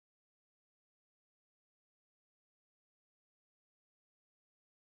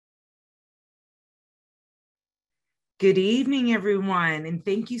Good evening, everyone, and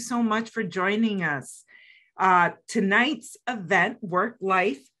thank you so much for joining us. Tonight's event,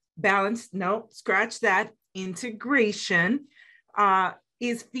 Work-Life Balance, no, scratch that, Integration,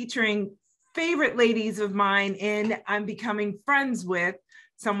 is featuring favorite ladies of mine, and I'm becoming friends with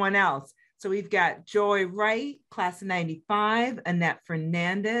someone else. So we've got Joy Wright, class of 95, Annette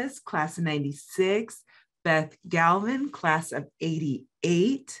Fernandez, class of 96, Beth Galvin, class of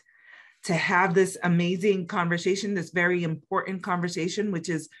 88. To have this amazing conversation, this very important conversation, which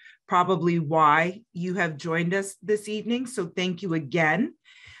is probably why you have joined us this evening. So thank you again.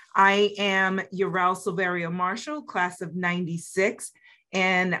 I am U.S.A. Silverio Marshall, class of 96,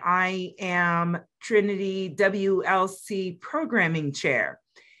 and I am Trinity WLC Programming Chair.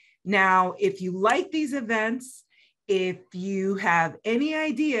 Now, if you like these events, if you have any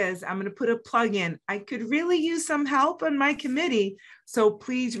ideas, I'm going to put a plug in. I could really use some help on my committee. So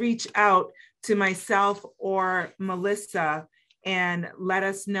please reach out to myself or Melissa and let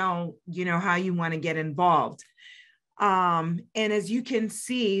us know, how you want to get involved. And as you can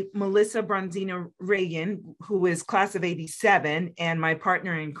see, Melissa Bronzino Reagan, who is class of 87 and my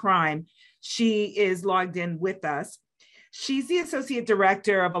partner in crime, she is logged in with us. She's the Associate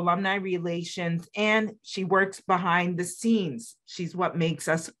Director of Alumni Relations, and she works behind the scenes. She's what makes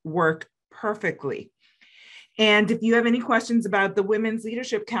us work perfectly. And if you have any questions about the Women's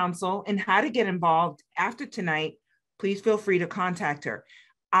Leadership Council and how to get involved after tonight, please feel free to contact her.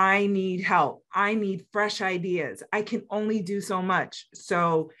 I need help. I need fresh ideas. I can only do so much.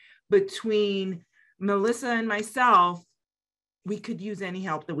 So between Melissa and myself, we could use any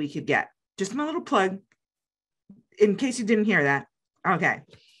help that we could get. Just my little plug, in case you didn't hear that. Okay.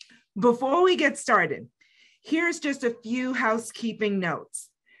 Before we get started, here's just a few housekeeping notes.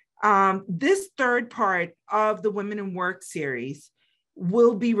 This third part of the Women in Work series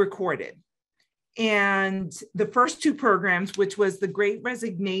will be recorded. And the first two programs, which was the Great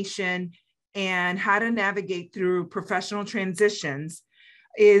Resignation and how to navigate through professional transitions,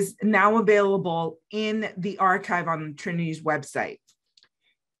 is now available in the archive on Trinity's website.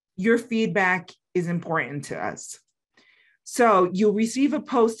 Your feedback is important to us. So you'll receive a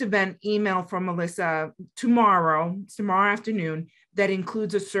post-event email from Melissa tomorrow afternoon, that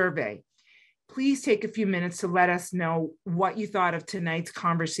includes a survey. Please take a few minutes to let us know what you thought of tonight's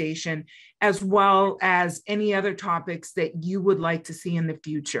conversation, as well as any other topics that you would like to see in the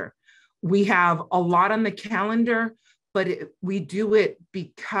future. We have a lot on the calendar, but we do it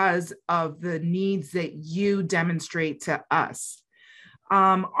because of the needs that you demonstrate to us.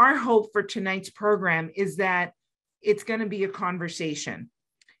 Our hope for tonight's program is that it's going to be a conversation.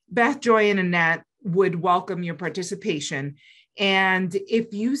 Beth, Joy, and Annette would welcome your participation. And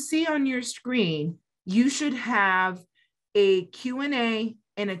if you see on your screen, you should have a Q&A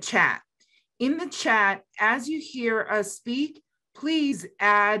and a chat. In the chat, as you hear us speak, please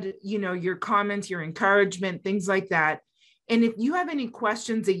add, your comments, your encouragement, things like that. And if you have any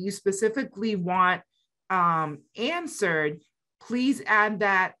questions that you specifically want answered, please add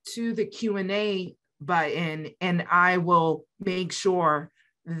that to the Q&A button, and I will make sure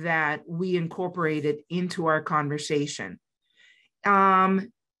that we incorporate it into our conversation.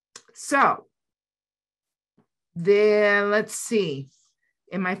 So there, let's see.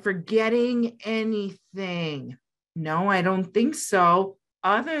 Am I forgetting anything? No, I don't think so,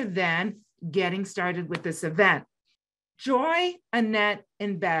 other than getting started with this event. Joy, Annette,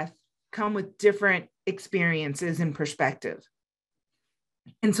 and Beth come with different experiences and perspective.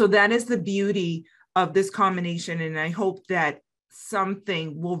 And so that is the beauty of this combination. And I hope that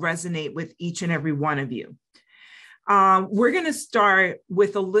something will resonate with each and every one of you. We're going to start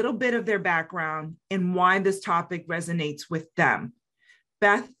with a little bit of their background and why this topic resonates with them.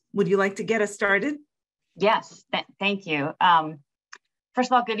 Beth, would you like to get us started? Yes, thank you.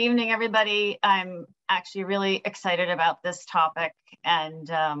 First of all, good evening, everybody. I'm actually really excited about this topic, and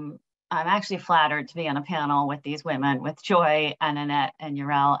I'm actually flattered to be on a panel with these women, with Joy and Annette and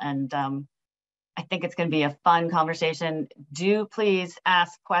Urel, and I think it's going to be a fun conversation. Do please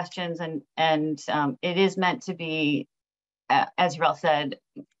ask questions, and it is meant to be, as Urel said,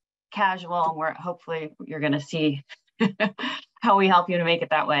 casual, and hopefully you're going to see how we help you to make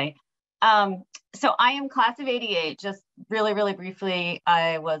it that way. So I am class of 88, just really, really briefly.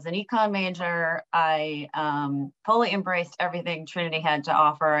 I was an econ major. I fully embraced everything Trinity had to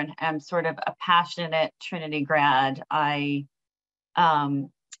offer, and am sort of a passionate Trinity grad.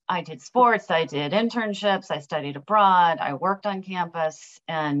 I did sports, I did internships, I studied abroad, I worked on campus,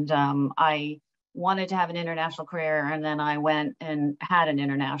 and I wanted to have an international career, and then I went and had an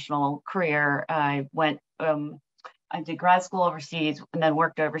international career. I did grad school overseas and then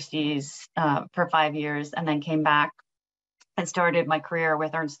worked overseas for 5 years, and then came back and started my career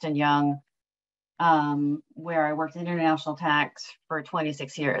with Ernst & Young, where I worked in international tax for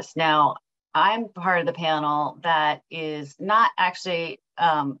 26 years. Now, I'm part of the panel that is not actually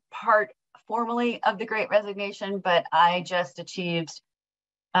part formally of the Great Resignation, but I just achieved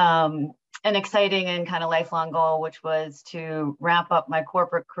an exciting and kind of lifelong goal, which was to wrap up my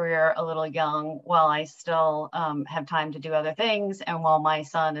corporate career a little young while I still have time to do other things and while my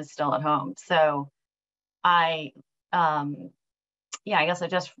son is still at home. So I guess I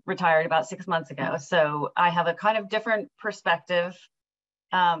just retired about 6 months ago. So I have a kind of different perspective.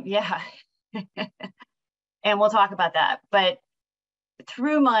 And we'll talk about that. But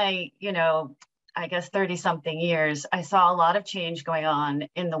through my, I guess 30 something years, I saw a lot of change going on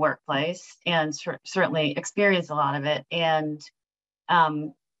in the workplace and certainly experienced a lot of it. And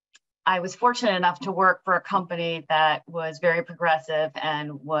I was fortunate enough to work for a company that was very progressive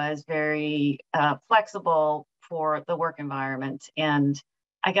and was very flexible for the work environment. And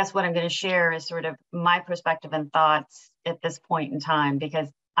I guess what I'm going to share is sort of my perspective and thoughts at this point in time, because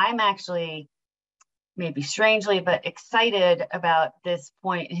I'm actually, maybe strangely, but excited about this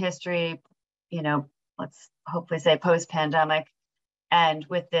point in history, let's hopefully say post-pandemic, and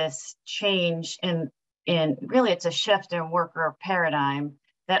with this change in really, it's a shift in worker paradigm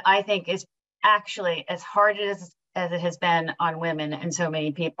that I think is actually as hard as it has been on women and so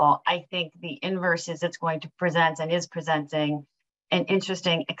many people. I think the inverse is it's going to present and is presenting an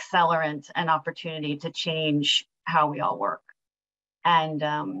interesting accelerant and opportunity to change how we all work. And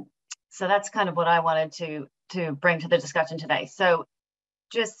so that's kind of what I wanted to bring to the discussion today. So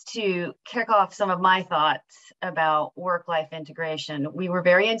just to kick off some of my thoughts about work-life integration, we were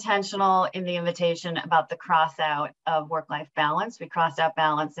very intentional in the invitation about the cross out of work-life balance. We crossed out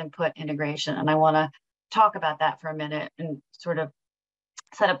balance and put integration. And I want to talk about that for a minute and sort of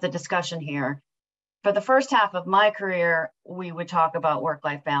set up the discussion here. For the first half of my career, we would talk about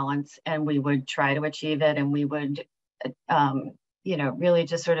work-life balance and we would try to achieve it. And we would, really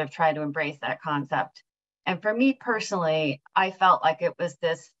just sort of try to embrace that concept. And for me personally, I felt like it was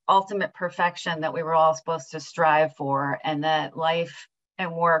this ultimate perfection that we were all supposed to strive for, and that life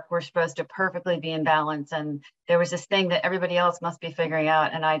and work were supposed to perfectly be in balance. And there was this thing that everybody else must be figuring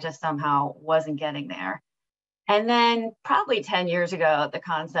out, and I just somehow wasn't getting there. And then probably 10 years ago, the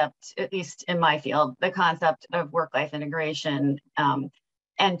concept, at least in my field, the concept of work-life integration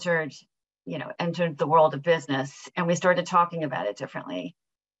entered the world of business, and we started talking about it differently.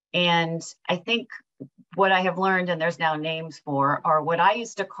 And I think what I have learned, and there's now names for, are what I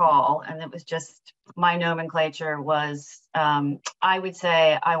used to call, and it was just my nomenclature was, I would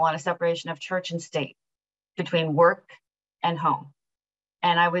say I want a separation of church and state between work and home.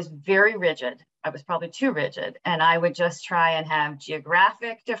 And I was very rigid. I was probably too rigid. And I would just try and have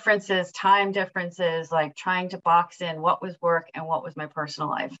geographic differences, time differences, like trying to box in what was work and what was my personal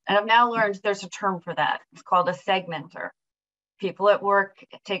life. And I've now learned there's a term for that. It's called a segmenter. People at work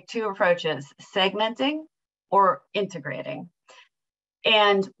take two approaches, segmenting or integrating.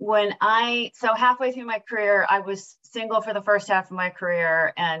 And so halfway through my career, I was single for the first half of my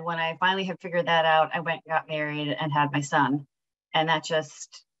career. And when I finally had figured that out, I went and got married and had my son. And that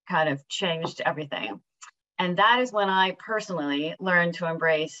just kind of changed everything. And that is when I personally learned to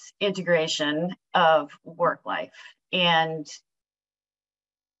embrace integration of work life. And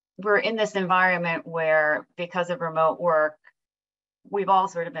we're in this environment where, because of remote work, we've all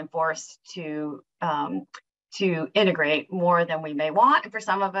sort of been forced to integrate more than we may want, and for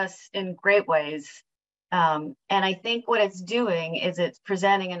some of us in great ways. And I think what it's doing is it's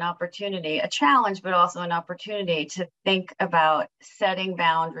presenting an opportunity, a challenge, but also an opportunity to think about setting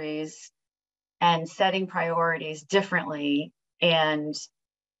boundaries and setting priorities differently. And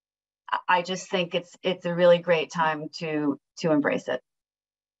I just think it's a really great time to embrace it.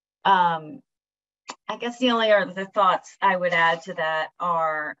 I guess the only other thoughts I would add to that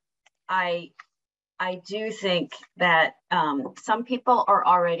are, I do think that some people are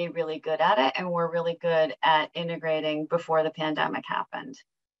already really good at it and were really good at integrating before the pandemic happened.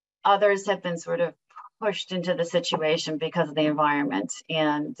 Others have been sort of pushed into the situation because of the environment.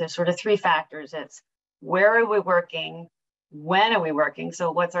 And there's sort of three factors. It's where are we working? When are we working?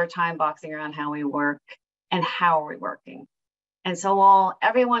 So what's our time boxing around how we work, and how are we working? And so while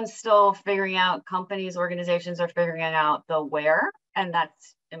everyone's still figuring out, companies, organizations are figuring out the where, and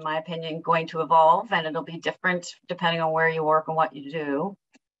that's, in my opinion, going to evolve, and it'll be different depending on where you work and what you do.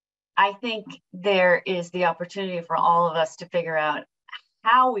 I think there is the opportunity for all of us to figure out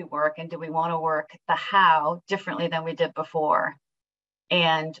how we work, and do we want to work the how differently than we did before,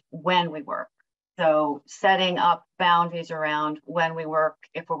 and when we work. So setting up boundaries around when we work,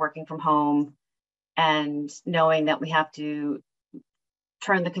 if we're working from home, and knowing that we have to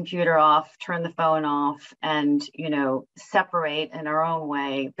turn the computer off, turn the phone off, and, separate in our own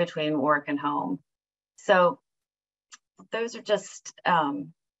way between work and home. So those are just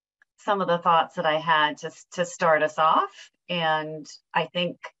some of the thoughts that I had just to start us off. And I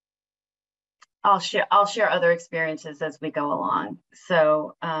think I'll share other experiences as we go along.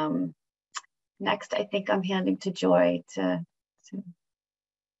 So next, I think I'm handing to Joy to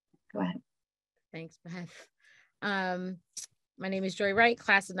go ahead. Thanks, Beth. My name is Joy Wright,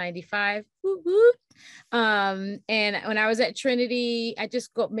 class of 95. Woo woo. And when I was at Trinity, I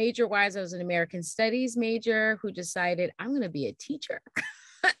just got major-wise, I was an American Studies major who decided I'm going to be a teacher.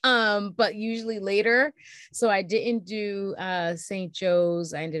 But usually later. So I didn't do St.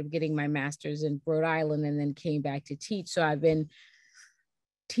 Joe's. I ended up getting my master's in Rhode Island and then came back to teach. So I've been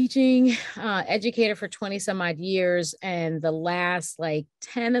teaching educator for 20 some odd years. And the last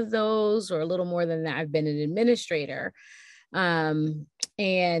 10 of those, or a little more than that, I've been an administrator.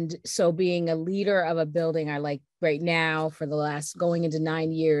 And so being a leader of a building, I right now for the last going into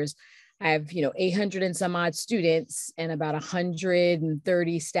 9 years, I have, 800 and some odd students and about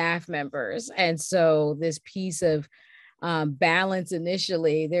 130 staff members. And so this piece of balance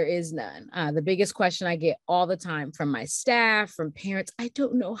initially, there is none. The biggest question I get all the time from my staff, from parents, I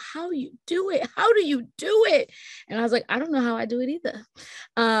don't know how you do it. How do you do it? And I was like, I don't know how I do it either.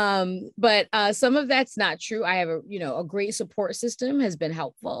 But some of that's not true. I have a great support system has been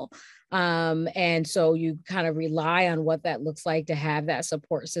helpful. And so you kind of rely on what that looks like to have that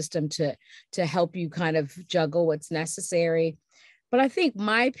support system to help you kind of juggle what's necessary. But I think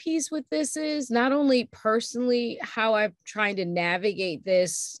my piece with this is not only personally how I'm trying to navigate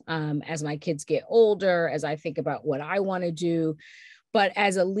this as my kids get older, as I think about what I want to do, but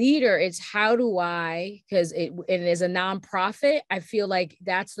as a leader, it's how do I, because it is a nonprofit, I feel like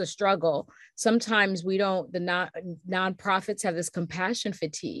that's the struggle. Sometimes the nonprofits have this compassion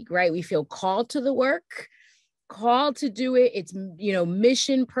fatigue, right? We feel called to the work, called to do it. It's,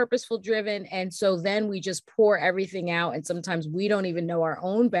 mission purposeful driven. And so then we just pour everything out. And sometimes we don't even know our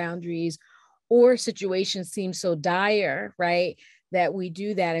own boundaries, or situations seem so dire, right, that we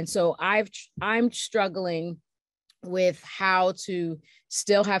do that. And so I'm struggling with how to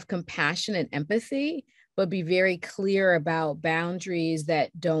still have compassion and empathy, but be very clear about boundaries that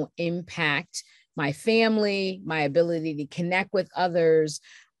don't impact my family, my ability to connect with others.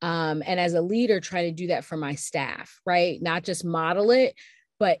 And as a leader, try to do that for my staff, right? Not just model it,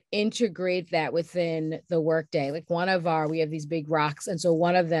 but integrate that within the workday. We have these big rocks. And so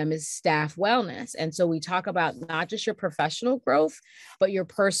one of them is staff wellness. And so we talk about not just your professional growth, but your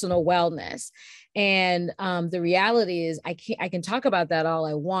personal wellness. And the reality is I can talk about that all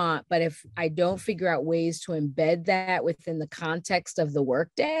I want, but if I don't figure out ways to embed that within the context of the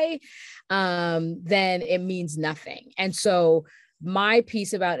workday, then it means nothing. And so my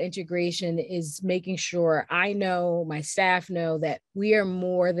piece about integration is making sure I know, my staff know, that we are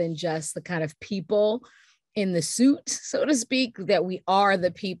more than just the kind of people in the suit, so to speak, that we are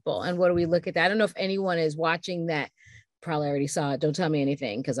the people. And what do we look at that? I don't know if anyone is watching that. Probably already saw it. Don't tell me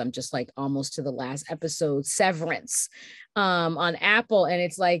anything, because I'm just almost to the last episode, Severance, on Apple. And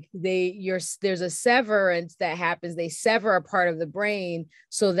it's there's a severance that happens. They sever a part of the brain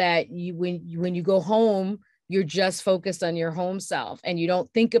so that when you go home, you're just focused on your home self and you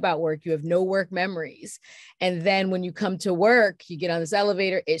don't think about work. You have no work memories. And then when you come to work, you get on this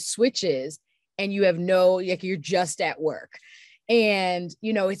elevator, it switches and you have you're just at work. And,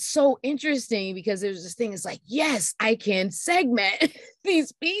 it's so interesting because there's this thing, it's yes, I can segment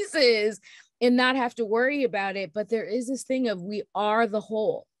these pieces and not have to worry about it. But there is this thing of we are the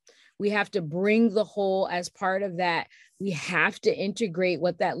whole. We have to bring the whole as part of that. We have to integrate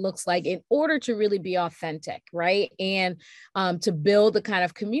what that looks like in order to really be authentic, right? And to build the kind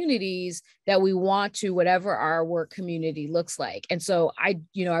of communities that we want to, whatever our work community looks like. And so I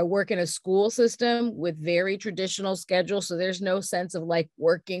work in a school system with very traditional schedules. So there's no sense of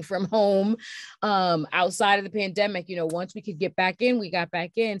working from home outside of the pandemic. Once we could get back in, we got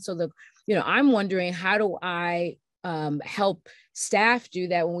back in. So I'm wondering, how do I help staff do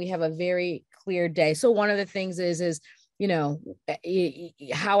that when we have a very clear day? So one of the things is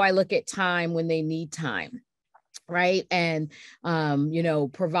how I look at time when they need time, right? And,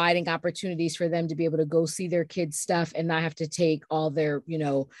 providing opportunities for them to be able to go see their kids' stuff and not have to take all their,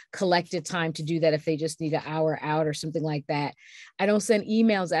 collected time to do that if they just need an hour out or something like that. I don't send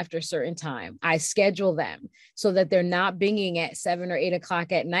emails after a certain time. I schedule them so that they're not binging at 7 or 8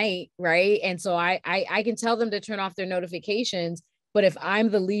 o'clock at night, right? And so I can tell them to turn off their notifications But if I'm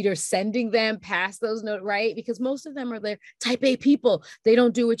the leader sending them past those notes, right? Because most of them are their type A people. They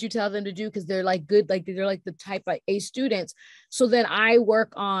don't do what you tell them to do because they're like good, like they're like the type A students. So then I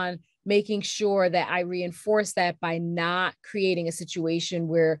work on making sure that I reinforce that by not creating a situation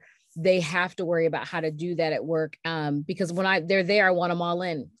where they have to worry about how to do that at work. Because when they're there, I want them all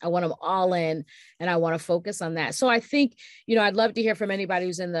in. I want them all in, and I want to focus on that. So I think, I'd love to hear from anybody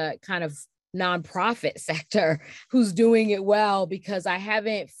who's in the kind of nonprofit sector who's doing it well, because I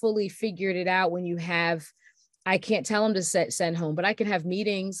haven't fully figured it out. I can't tell them to send home, but I can have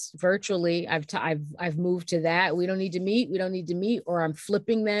meetings virtually. I've moved to that. We don't need to meet, or I'm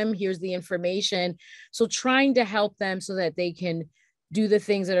flipping them. Here's the information. So trying to help them so that they can do the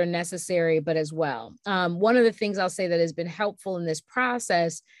things that are necessary, but as well. One of the things I'll say that has been helpful in this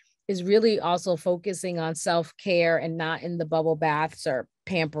process is really also focusing on self-care and not in the bubble baths or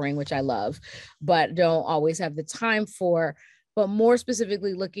pampering, which I love, but don't always have the time for, but more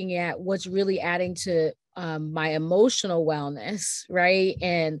specifically looking at what's really adding to my emotional wellness, right?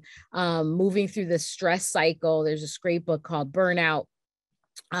 And moving through the stress cycle. There's a great book called Burnout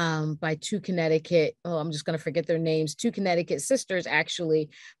by two Connecticut, I'm just going to forget their names, two Connecticut sisters, actually,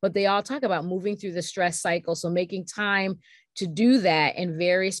 but they all talk about moving through the stress cycle. So making time to do that in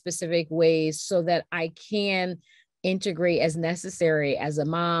very specific ways so that I can integrate as necessary as a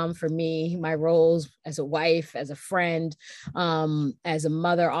mom, for me, my roles as a wife, as a friend, as a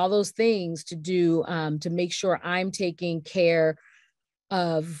mother, all those things to do to make sure I'm taking care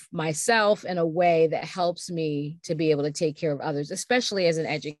of myself in a way that helps me to be able to take care of others, especially as an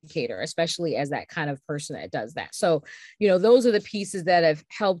educator, especially as that kind of person that does that. So, those are the pieces that have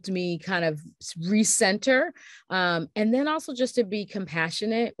helped me kind of recenter. And then also just to be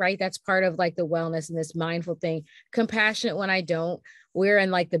compassionate, right? That's part of like the wellness and this mindful thing. Compassionate when I don't. We're in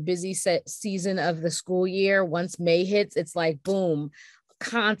like the busy season of the school year. Once May hits, it's like, boom,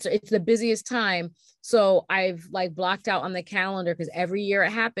 concert. It's the busiest time. So I've like blocked out on the calendar, because every year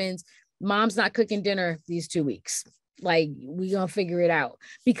it happens. Mom's not cooking dinner these 2 weeks. Like, we gonna figure it out,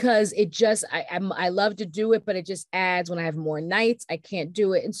 because it just, I love to do it, but it just adds when I have more nights, I can't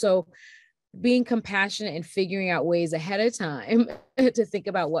do it. And so being compassionate and figuring out ways ahead of time to think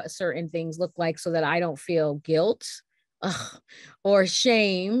about what certain things look like so that I don't feel guilt or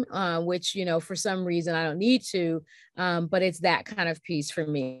shame, which, for some reason I don't need to, but it's that kind of piece for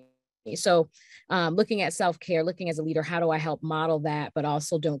me. So looking at self-care, looking as a leader, how do I help model that, but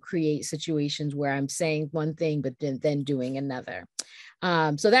also don't create situations where I'm saying one thing, but then doing another.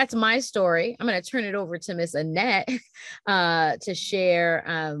 So that's my story. I'm going to turn it over to Miss Annette to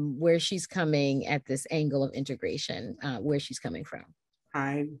share where she's coming at this angle of integration, where she's coming from.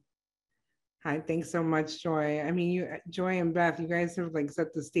 Hi, thanks so much, Joy. I mean, Joy and Beth, you guys have like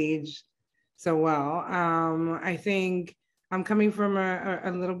set the stage so well. I think I'm coming from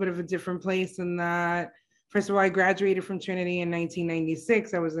a little bit of a different place in that, first of all, I graduated from Trinity in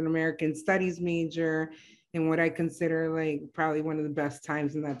 1996. I was an American Studies major in what I consider like probably one of the best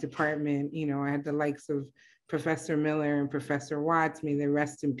times in that department. I had the likes of Professor Miller and Professor Watts, may they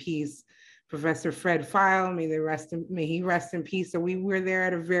rest in peace. Professor Fred File, may he rest in peace. So we were there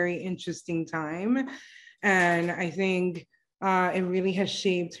at a very interesting time. And I think it really has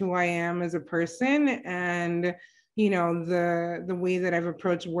shaped who I am as a person, and the way that I've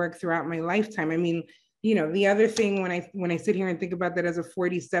approached work throughout my lifetime. I mean, the other thing, when I sit here and think about that as a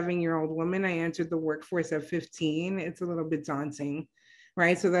 47-year-old woman, I entered the workforce at 15. It's a little bit daunting,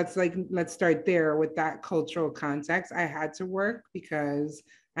 right? So that's like, let's start there with that cultural context. I had to work because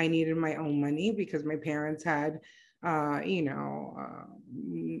I needed my own money, because my parents had,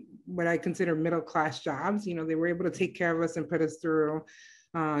 what I consider middle-class jobs. They were able to take care of us and put us through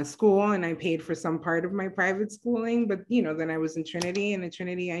school, and I paid for some part of my private schooling, but then I was in Trinity, and in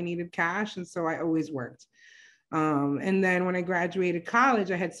Trinity I needed cash, and so I always worked. And then when I graduated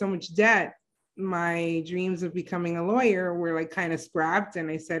college, I had so much debt. My dreams of becoming a lawyer were like kind of scrapped,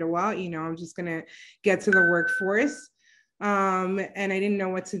 and I said, well, I'm just gonna get to the workforce. And I didn't know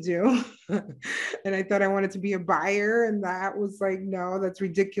what to do. And I thought I wanted to be a buyer. And that was like, no, that's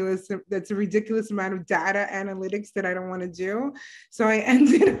ridiculous. That's a ridiculous amount of data analytics that I don't want to do. So I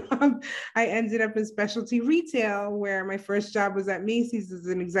ended up in specialty retail, where my first job was at Macy's as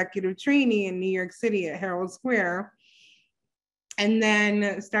an executive trainee in New York City at Herald Square. And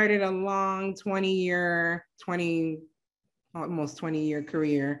then started a long almost 20-year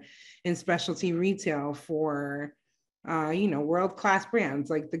career in specialty retail for world-class brands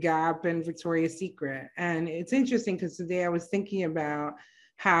like The Gap and Victoria's Secret. And it's interesting because today I was thinking about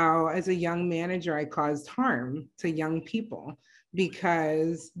how, as a young manager, I caused harm to young people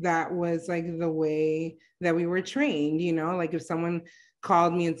because that was like the way that we were trained, you know, like if someone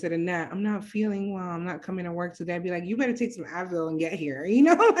called me and said, Annette, I'm not feeling well, I'm not coming to work today, I'd be like, you better take some Advil and get here, you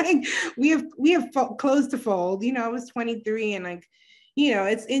know, like we have clothes to fold, you know. I was 23 and like, you know,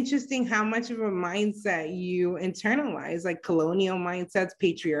 it's interesting how much of a mindset you internalize, like colonial mindsets,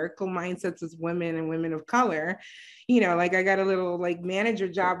 patriarchal mindsets as women and women of color. You know, like I got a little like manager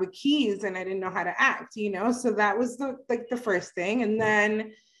job with keys and I didn't know how to act, you know. So that was the first thing. And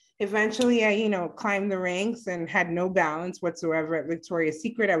then eventually I, you know, climbed the ranks and had no balance whatsoever at Victoria's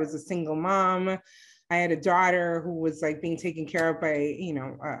Secret. I was a single mom. I had a daughter who was like being taken care of by, you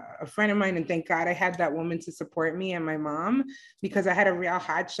know, a friend of mine. And thank God I had that woman to support me and my mom, because I had a real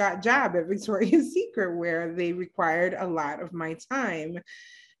hotshot job at Victoria's Secret where they required a lot of my time.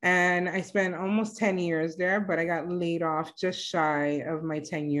 And I spent almost 10 years there, but I got laid off just shy of my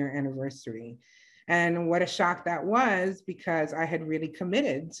 10-year anniversary. And what a shock that was, because I had really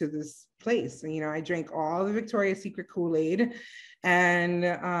committed to this place. You know, I drank all the Victoria's Secret Kool-Aid and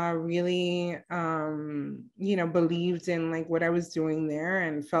really, you know, believed in like what I was doing there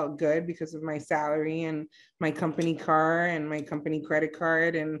and felt good because of my salary and my company car and my company credit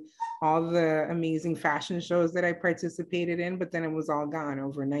card and all the amazing fashion shows that I participated in. But then it was all gone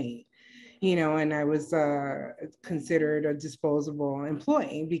overnight, you know, and I was considered a disposable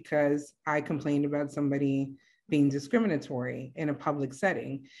employee because I complained about somebody being discriminatory in a public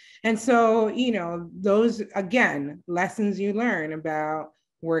setting. And so, you know, those, again, lessons you learn about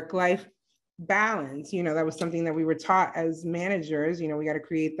work-life balance, you know, that was something that we were taught as managers. You know, we got to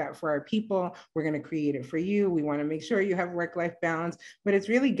create that for our people. We're going to create it for you. We want to make sure you have work-life balance, but it's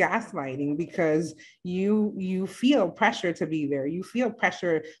really gaslighting, because you feel pressure to be there. You feel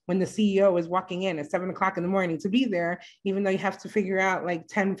pressure when the CEO is walking in at 7 o'clock in the morning to be there, even though you have to figure out like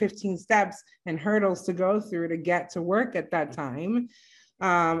 10, 15 steps and hurdles to go through to get to work at that time.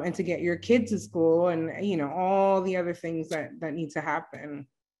 And to get your kid to school, and, you know, all the other things that need to happen.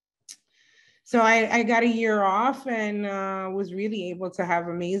 So I got a year off and was really able to have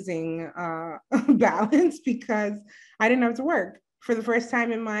amazing balance, because I didn't have to work. For the first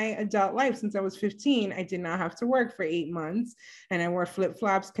time in my adult life since I was 15, I did not have to work for 8 months. And I wore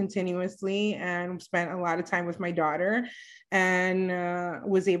flip-flops continuously and spent a lot of time with my daughter, and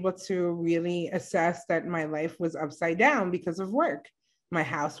was able to really assess that my life was upside down because of work. My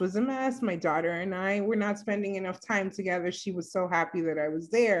house was a mess. My daughter and I were not spending enough time together. She was so happy that I was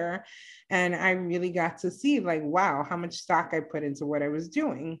there. And I really got to see like, wow, how much stock I put into what I was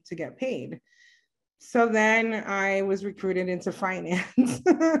doing to get paid. So then I was recruited into finance.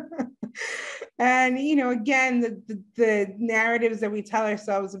 And, you know, again, the narratives that we tell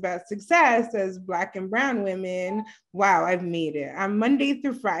ourselves about success as Black and brown women, wow, I've made it. I'm Monday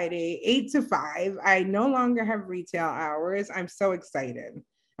through Friday, 8 to 5. I no longer have retail hours. I'm so excited.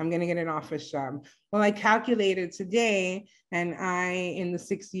 I'm going to get an office job. Well, I calculated today, and I, in the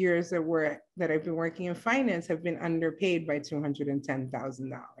 6 years that I've been working in finance, have been underpaid by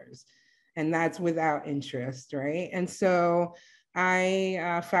 $210,000. And that's without interest, right? And so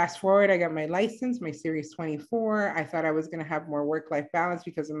I fast forward, I got my license, my Series 24. I thought I was going to have more work-life balance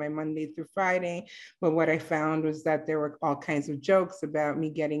because of my Monday through Friday. But what I found was that there were all kinds of jokes about me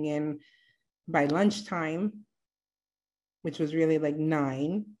getting in by lunchtime, which was really like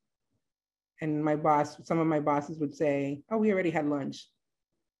 9. And my boss, some of my bosses would say, oh, we already had lunch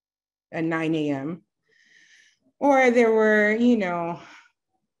at 9 a.m. Or there were, you know,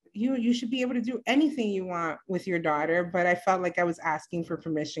 you should be able to do anything you want with your daughter, but I felt like I was asking for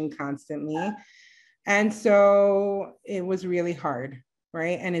permission constantly. And so it was really hard,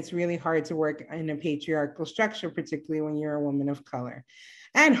 right? And it's really hard to work in a patriarchal structure, particularly when you're a woman of color.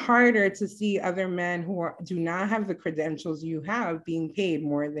 And harder to see other men who do not have the credentials you have being paid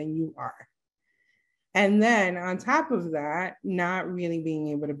more than you are. And then on top of that, not really being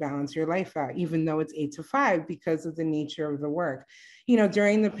able to balance your life out, even though it's 8 to 5 because of the nature of the work. You know,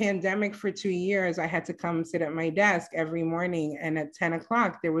 during the pandemic for 2 years, I had to come sit at my desk every morning. And at 10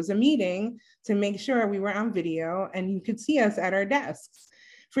 o'clock, there was a meeting to make sure we were on video and you could see us at our desks.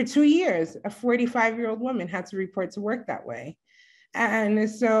 For 2 years, a 45-year-old woman had to report to work that way. And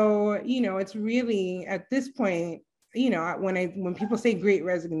so, you know, it's really at this point, you know, when people say great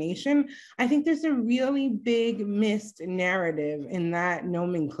resignation, I think there's a really big missed narrative in that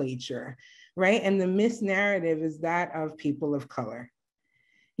nomenclature, right? And the missed narrative is that of people of color.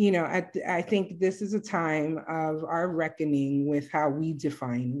 You know, I think this is a time of our reckoning with how we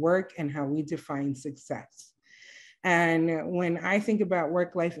define work and how we define success. And when I think about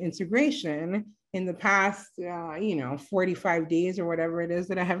work-life integration, in the past, you know, 45 days or whatever it is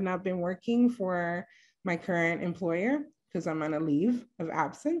that I have not been working for my current employer, because I'm on a leave of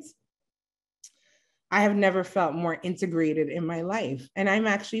absence, I have never felt more integrated in my life. And I'm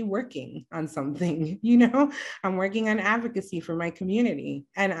actually working on something, I'm working on advocacy for my community.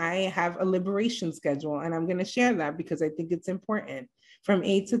 And I have a liberation schedule, and I'm going to share that because I think it's important. From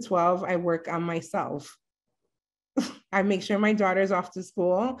 8 to 12, I work on myself. I make sure my daughter's off to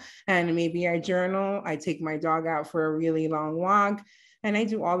school, and maybe I journal. I take my dog out for a really long walk, and I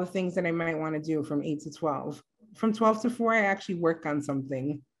do all the things that I might want to do from 8 to 12. From 12 to 4, I actually work on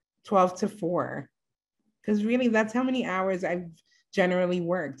something. 12 to 4. Because really, that's how many hours I've generally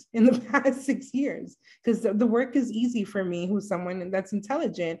worked in the past 6 years. Because the work is easy for me, who's someone that's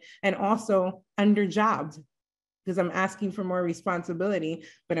intelligent and also underjobbed. Because I'm asking for more responsibility,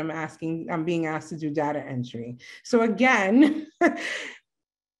 but I'm being asked to do data entry. So again,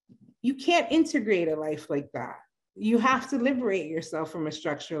 you can't integrate a life like that. You have to liberate yourself from a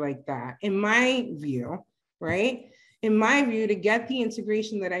structure like that, in my view, right? In my view, to get the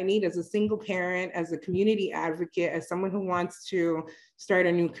integration that I need as a single parent, as a community advocate, as someone who wants to start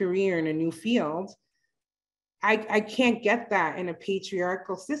a new career in a new field, I can't get that in a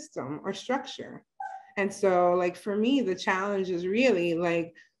patriarchal system or structure. And so, like, for me, the challenge is really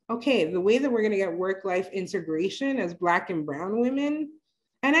like, okay, the way that we're going to get work-life integration as Black and brown women,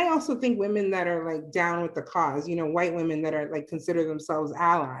 and I also think women that are like down with the cause, white women that are like consider themselves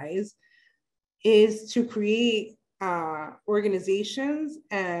allies, is to create organizations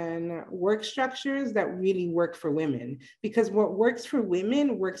and work structures that really work for women, because what works for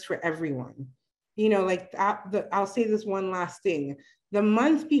women works for everyone. I'll say this one last thing. The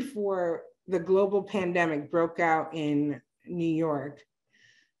month before the global pandemic broke out in New York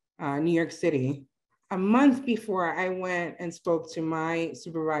City, a month before, I went and spoke to my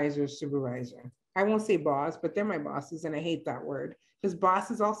supervisor's supervisor. I won't say boss, but they're my bosses, and I hate that word because boss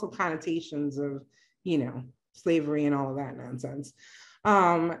is also connotations of, slavery and all of that nonsense.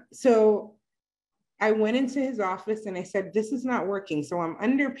 So I went into his office and I said, this is not working. So I'm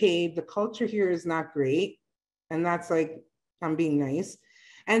underpaid. The culture here is not great. And that's like, I'm being nice.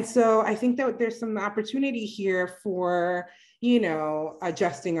 And so I think that there's some opportunity here for,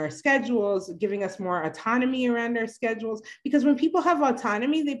 adjusting our schedules, giving us more autonomy around our schedules. Because when people have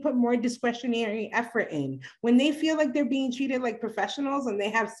autonomy, they put more discretionary effort in. When they feel like they're being treated like professionals and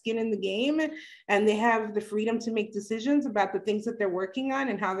they have skin in the game and they have the freedom to make decisions about the things that they're working on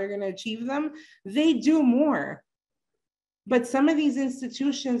and how they're going to achieve them, they do more. But some of these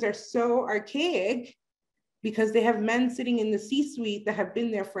institutions are so archaic because they have men sitting in the C-suite that have been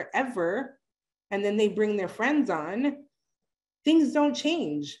there forever, and then they bring their friends on. Things don't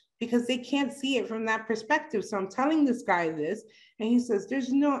change because they can't see it from that perspective. So I'm telling this guy this, and he says,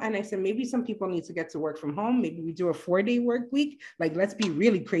 and I said, maybe some people need to get to work from home. Maybe we do a 4-day work week. Like, let's be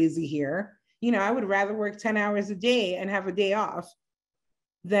really crazy here. I would rather work 10 hours a day and have a day off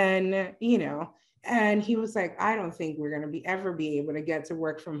than, and he was like, I don't think we're going to ever be able to get to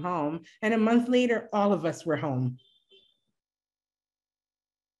work from home. And a month later, all of us were home.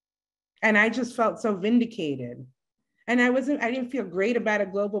 And I just felt so vindicated. And I didn't feel great about a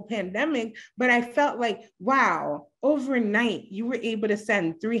global pandemic, but I felt like, wow, overnight, you were able to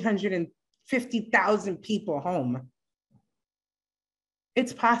send 350,000 people home.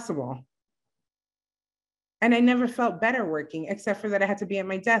 It's possible. And I never felt better working, except for that I had to be at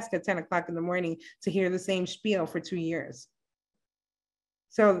my desk at 10 o'clock in the morning to hear the same spiel for 2 years.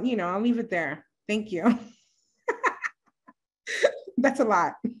 So, I'll leave it there. Thank you. That's a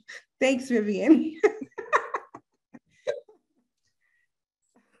lot. Thanks, Vivian.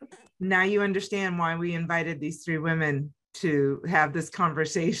 Now you understand why we invited these 3 women to have this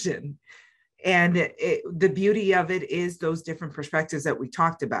conversation. And the beauty of it is those different perspectives that we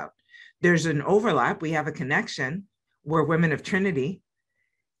talked about. There's an overlap. We have a connection. We're women of Trinity.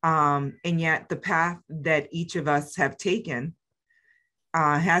 And yet the path that each of us have taken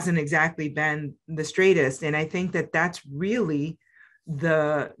hasn't exactly been the straightest. And I think that that's really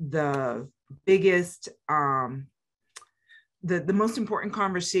the biggest, the most important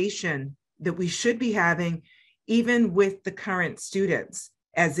conversation that we should be having, even with the current students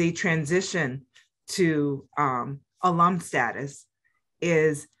as they transition to alum status,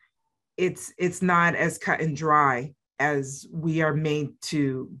 is it's not as cut and dry as we are made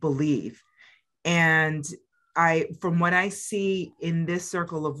to believe. And from what I see in this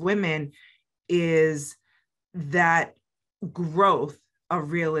circle of women, is that growth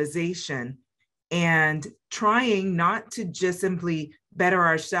of realization and trying not to just simply better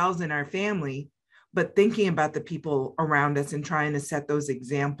ourselves and our family, but thinking about the people around us and trying to set those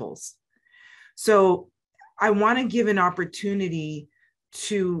examples. So I want to give an opportunity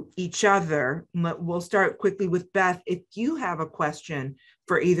to each other. We'll start quickly with Beth. If you have a question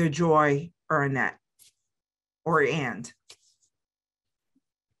for either Joy or Annette or and.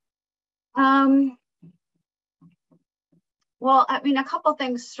 Well, I mean, a couple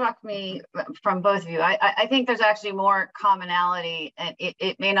things struck me from both of you. I think there's actually more commonality, and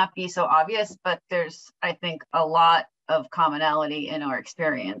it may not be so obvious, but there's, I think, a lot of commonality in our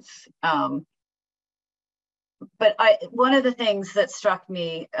experience. But one of the things that struck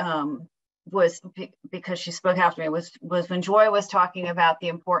me was, because she spoke after me, was when Joy was talking about the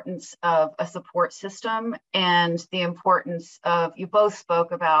importance of a support system and the importance of, you both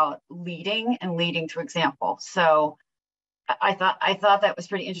spoke about leading and leading through example. So I thought that was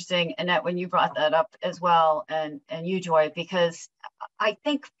pretty interesting, Annette, when you brought that up as well, and you, Joy, because I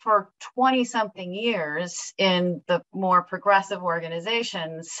think for 20-something years in the more progressive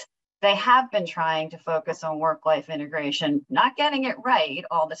organizations, they have been trying to focus on work-life integration, not getting it right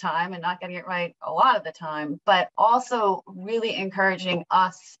all the time and not getting it right a lot of the time, but also really encouraging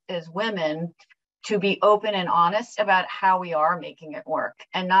us as women to be open and honest about how we are making it work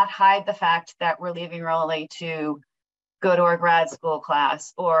and not hide the fact that we're leaving early to go to our grad school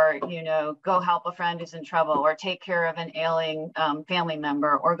class, or, you know, go help a friend who's in trouble, or take care of an ailing family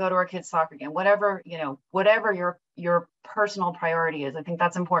member, or go to our kids' soccer game, whatever, you know, whatever your personal priority is. I think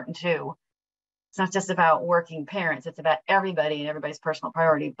that's important too. It's not just about working parents, it's about everybody and everybody's personal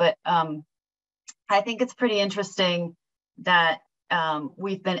priority. But I think it's pretty interesting that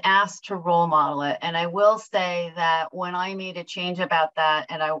we've been asked to role model it. And I will say that when I made a change about that,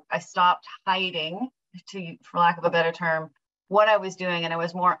 and I stopped hiding, for lack of a better term, what I was doing, and I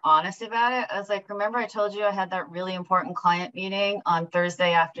was more honest about it. I was like, remember I told you I had that really important client meeting on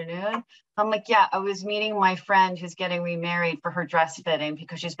Thursday afternoon? I'm like, yeah, I was meeting my friend who's getting remarried for her dress fitting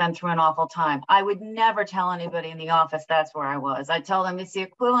because she's been through an awful time. I would never tell anybody in the office that's where I was. I'd tell them it's the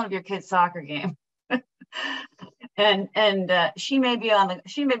equivalent of your kid's soccer game. and she may be on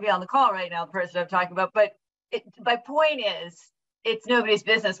the call right now, the person I'm talking about, but my point is, it's nobody's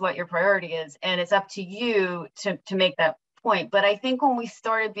business what your priority is, and it's up to you to make that point. But I think when we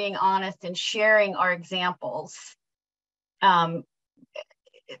started being honest and sharing our examples, and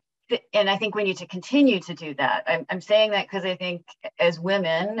I think we need to continue to do that. I'm saying that because I think as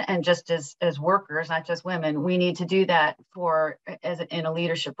women, and just as workers, not just women, we need to do that in a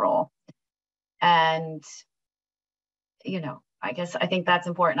leadership role. And, you know, I think that's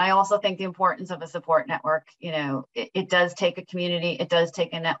important. I also think the importance of a support network, you know, it does take a community, it does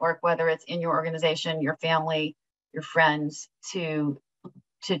take a network, whether it's in your organization, your family, your friends, to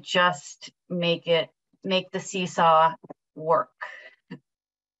just make the seesaw work.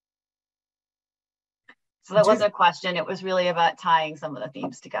 So that wasn't a question, it was really about tying some of the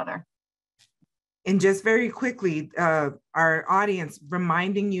themes together. And just very quickly, our audience,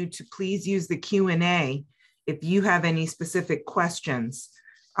 reminding you to please use the Q&A if you have any specific questions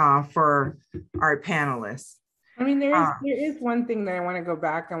for our panelists. I mean, there is one thing that I want to go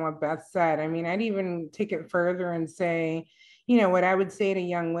back on what Beth said. I mean, I'd even take it further and say, you know, what I would say to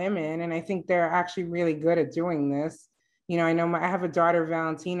young women, and I think they're actually really good at doing this. You know, I have a daughter,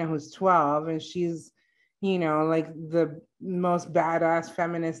 Valentina, who's 12, and she's, you know, like the most badass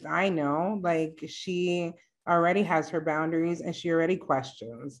feminist I know. Like, she already has her boundaries and she already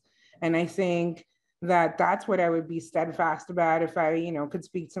questions. And I think that's what I would be steadfast about if I, you know, could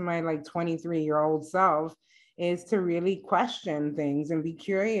speak to my like 23-year-old self, is to really question things and be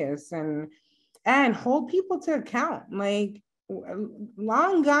curious and hold people to account. Like,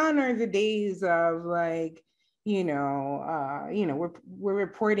 long gone are the days of like, we're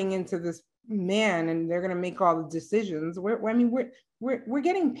reporting into this man and they're going to make all the decisions. We're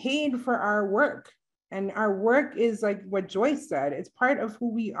getting paid for our work, and our work is, like what Joyce said, it's part of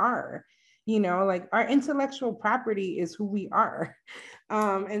who we are. You know, like our intellectual property is who we are.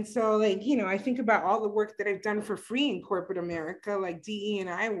 And so, like, you know, I think about all the work that I've done for free in corporate America, like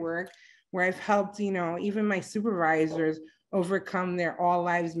DE&I work, where I've helped, you know, even my supervisors overcome their all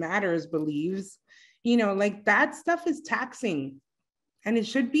lives matters beliefs. You know, like that stuff is taxing, and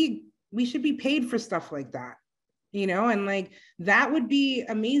we should be paid for stuff like that. You know, and like that would be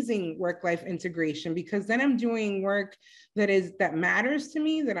amazing work-life integration, because then I'm doing work that matters to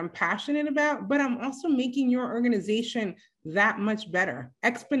me, that I'm passionate about, but I'm also making your organization that much better,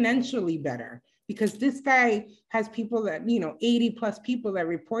 exponentially better, because this guy has people that, you know, 80 plus people that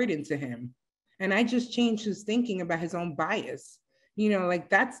report into him. And I just changed his thinking about his own bias. You know, like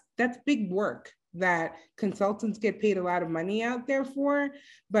that's big work that consultants get paid a lot of money out there for,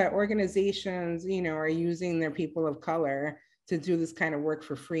 but organizations, you know, are using their people of color to do this kind of work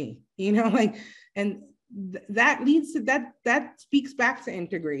for free, you know, like, and that leads to that speaks back to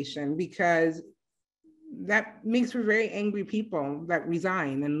integration, because that makes for very angry people that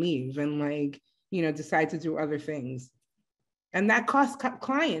resign and leave and like, decide to do other things. And that costs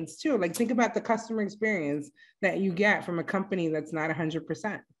clients too. Like, think about the customer experience that you get from a company that's not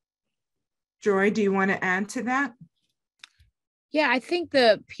 100%. Joy, do you want to add to that? Yeah, I think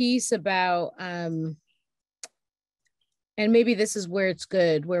the piece about, and maybe this is where it's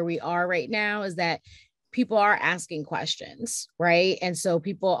good, where we are right now, is that people are asking questions, right? And so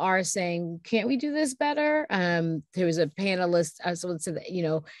people are saying, can't we do this better? There was a panelist, someone said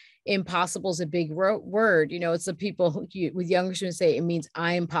that, impossible is a big word. It's the people with younger students say it means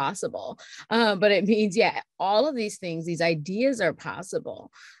I'm possible. But it means, yeah, all of these things, these ideas are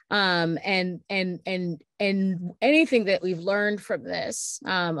possible. And anything that we've learned from this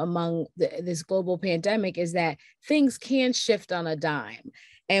among this global pandemic is that things can shift on a dime.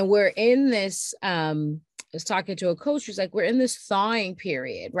 And we're in this, I was talking to a coach who's like, we're in this thawing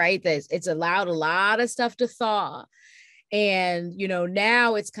period, right? That it's allowed a lot of stuff to thaw. And,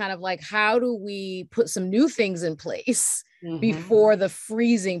 now it's kind of like, how do we put some new things in place before the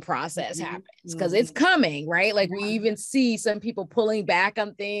freezing process happens? Because it's coming, right? Like we even see some people pulling back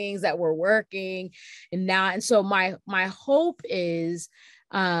on things that were working and not. And so my hope is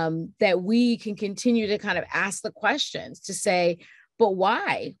that we can continue to kind of ask the questions to say, but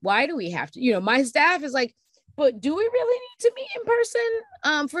why? Why do we have to? My staff is like, but do we really need to meet in person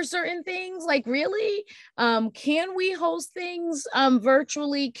for certain things? Like, really? Can we host things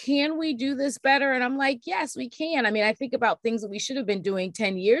virtually? Can we do this better? And I'm like, yes, we can. I mean, I think about things that we should have been doing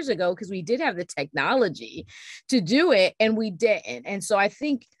 10 years ago because we did have the technology to do it and we didn't. And so I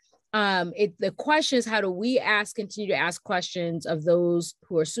think the question is, how do we continue to ask questions of those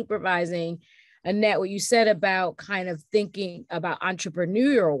who are supervising? Annette, what you said about kind of thinking about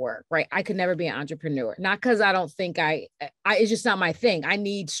entrepreneurial work, right? I could never be an entrepreneur, not because I don't think it's just not my thing. I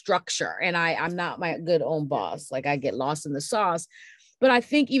need structure and I'm not my good own boss. Like I get lost in the sauce, but I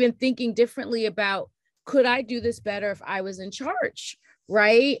think even thinking differently about, could I do this better if I was in charge?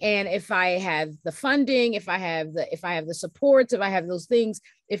 Right. And if I have the funding, if I have the supports, if I have those things,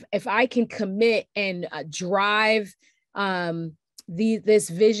 if I can commit and drive, this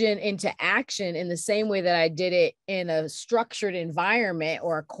vision into action in the same way that I did it in a structured environment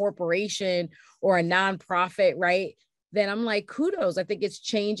or a corporation or a nonprofit, right? Then I'm like, kudos. I think it's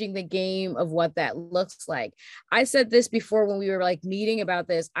changing the game of what that looks like. I said this before when we were like meeting about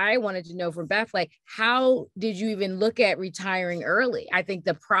this. I wanted to know from Beth, like, how did you even look at retiring early? I think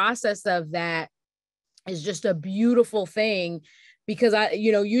the process of that is just a beautiful thing. Because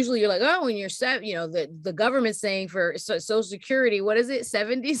usually you're like, oh, when you're the government's saying for Social Security, what is it,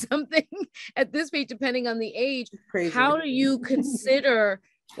 70 something at this point, depending on the age. Crazy. How do you consider,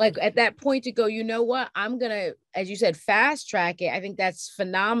 like at that point, to go, you know what, I'm gonna, as you said, fast track it? I think that's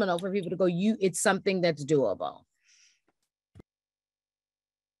phenomenal for people to go, it's something that's doable.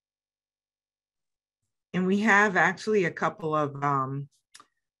 And we have actually a couple of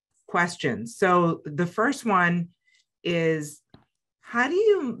questions. So the first one is, how do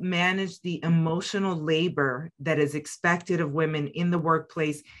you manage the emotional labor that is expected of women in the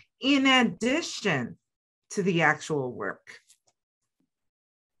workplace in addition to the actual work?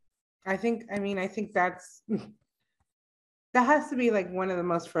 I think that has to be like one of the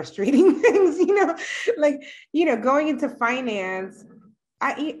most frustrating things, going into finance.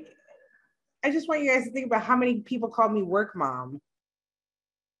 I just want you guys to think about how many people call me work mom,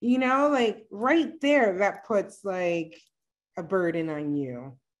 like right there, that puts like a burden on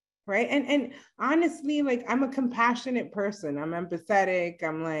you, right? And honestly, like I'm a compassionate person. I'm empathetic.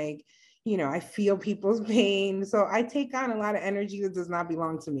 I'm like, I feel people's pain. So I take on a lot of energy that does not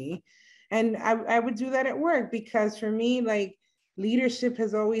belong to me. And I would do that at work because for me, like leadership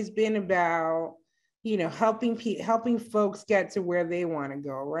has always been about, helping folks get to where they want to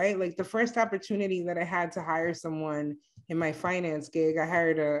go, right? Like the first opportunity that I had to hire someone in my finance gig, I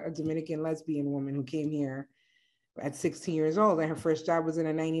hired a Dominican lesbian woman who came here at 16 years old, and her first job was in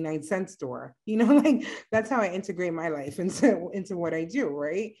a 99-cent store. Like that's how I integrate my life into what I do,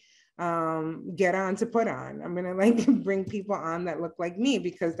 right? Get on to put on. I'm gonna like bring people on that look like me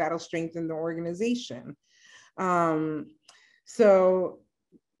because that'll strengthen the organization. So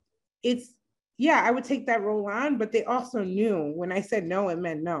it's, yeah, I would take that role on, but they also knew when I said no, it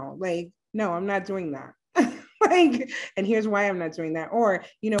meant no. Like, no, I'm not doing that. Like, and here's why I'm not doing that. Or,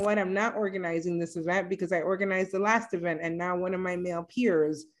 you know what, I'm not organizing this event because I organized the last event and now one of my male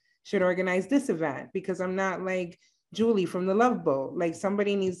peers should organize this event because I'm not like Julie from the Love Boat. Like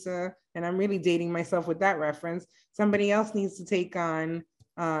somebody needs to, and I'm really dating myself with that reference, somebody else needs to take on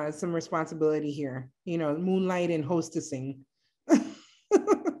some responsibility here, you know, moonlight and hostessing.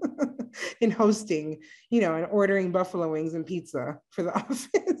 In hosting, you know, and ordering buffalo wings and pizza for the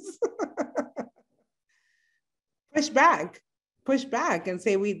office. push back and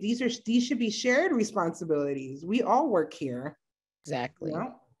say, these should be shared responsibilities. We all work here. Exactly. You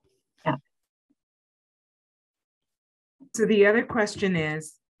know? Yeah. So the other question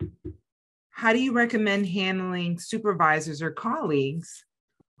is, how do you recommend handling supervisors or colleagues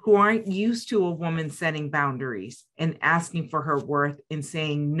who aren't used to a woman setting boundaries and asking for her worth and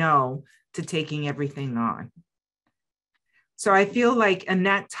saying no to taking everything on? So I feel like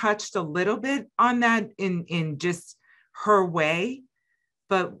Annette touched a little bit on that in just her way,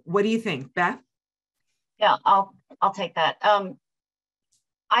 but what do you think, Beth? Yeah, I'll take that.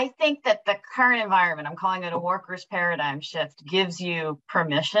 I think that the current environment, I'm calling it a workers' paradigm shift, gives you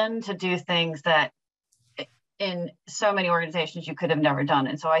permission to do things that in so many organizations you could have never done.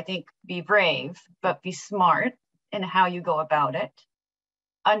 And so I think be brave, but be smart in how you go about it.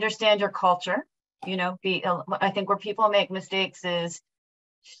 Understand your culture. You know, I think where people make mistakes is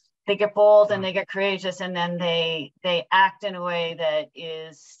they get bold and they get courageous, and then they act in a way that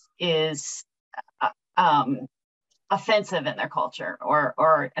is offensive in their culture,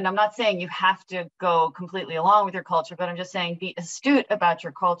 or and I'm not saying you have to go completely along with your culture, but I'm just saying be astute about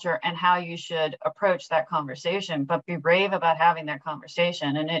your culture and how you should approach that conversation, but be brave about having that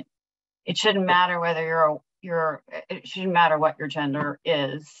conversation. And it shouldn't matter whether it shouldn't matter what your gender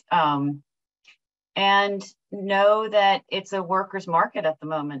is. And know that it's a worker's market at the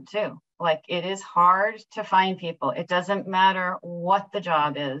moment too. Like, it is hard to find people. It doesn't matter what the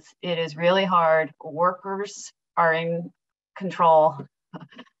job is. It is really hard. Workers are in control,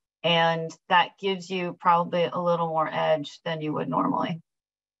 and that gives you probably a little more edge than you would normally.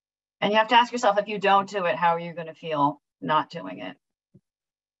 And you have to ask yourself, if you don't do it, how are you going to feel not doing it?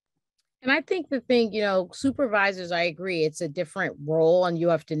 And I think the thing, you know, supervisors, I agree, it's a different role and you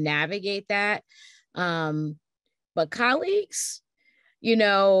have to navigate that. But colleagues, you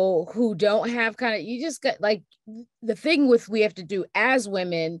know, who don't have you just got, like, the thing we have to do as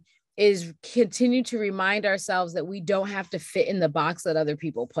women is continue to remind ourselves that we don't have to fit in the box that other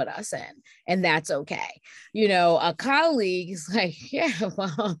people put us in. And that's okay. You know, a colleague is like, yeah,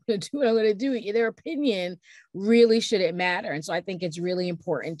 well, I'm going to do what I'm going to do. Their opinion really shouldn't matter. And so I think it's really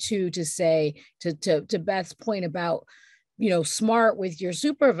important too, to say to Beth's point about, you know, smart with your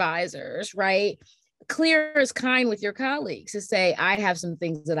supervisors, right? Clear as kind with your colleagues to say, I have some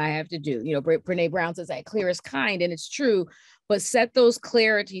things that I have to do. You know, Brene Brown says that clear as kind, and it's true, but set those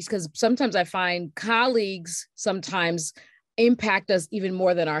clarities, because sometimes I find colleagues sometimes impact us even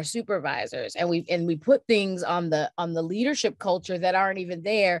more than our supervisors. And we put things on the leadership culture that aren't even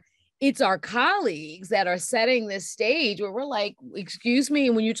there. It's our colleagues that are setting this stage where we're like, excuse me.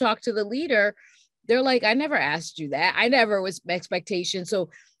 And when you talk to the leader, they're like, I never asked you that. I never was expectation. So,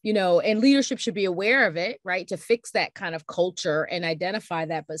 you know, and leadership should be aware of it, right? To fix that kind of culture and identify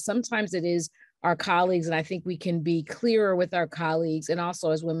that. But sometimes it is our colleagues. And I think we can be clearer with our colleagues. And also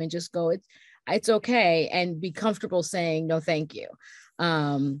as women, just go, it's okay. And be comfortable saying, no, thank you.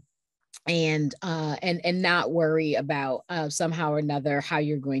 And not worry about somehow or another how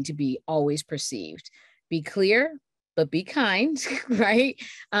you're going to be always perceived. Be clear, but be kind, right?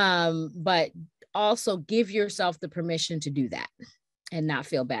 But also give yourself the permission to do that and not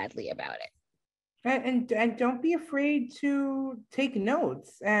feel badly about it. And don't be afraid to take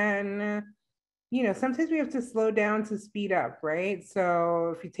notes. And, you know, sometimes we have to slow down to speed up, right?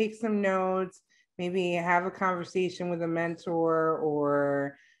 So if you take some notes, maybe have a conversation with a mentor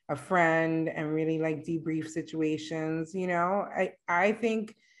or a friend and really like debrief situations. You know, I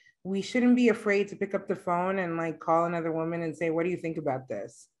think we shouldn't be afraid to pick up the phone and like call another woman and say, what do you think about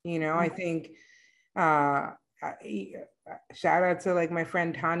this? You know, I think shout out to like my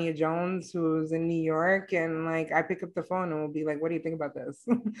friend Tanya Jones, who's in New York, and like I pick up the phone and we'll be like, what do you think about this?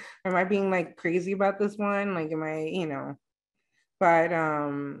 Am I being like crazy about this one? Like, am I, you know? But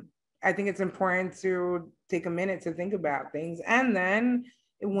I think it's important to take a minute to think about things. And then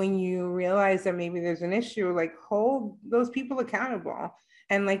when you realize that maybe there's an issue, like hold those people accountable.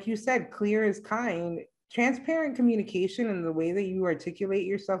 And like you said, clear is kind. Transparent communication and the way that you articulate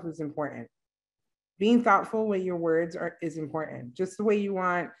yourself is important. Being thoughtful with your words is important. Just the way you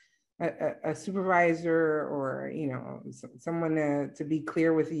want a supervisor or, you know, someone to be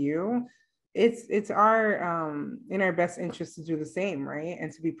clear with you, it's our in our best interest to do the same, right?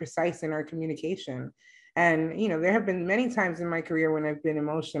 And to be precise in our communication. And, you know, there have been many times in my career when I've been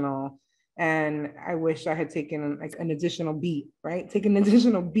emotional and I wish I had taken like an additional beat, right? Take an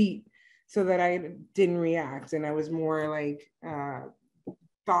additional beat so that I didn't react and I was more like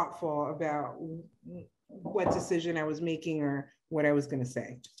thoughtful about what decision I was making or what I was going to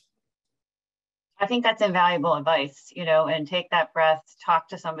say. I think that's invaluable advice, and take that breath, talk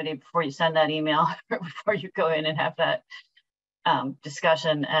to somebody before you send that email or before you go in and have that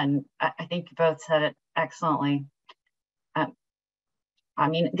discussion. And I think you both said it excellently. I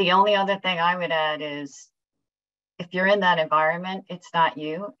mean, the only other thing I would add is if you're in that environment, it's not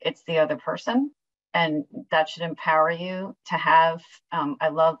you, it's the other person. And that should empower you to have, I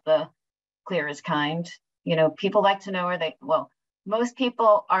love the clear is kind. People like to know most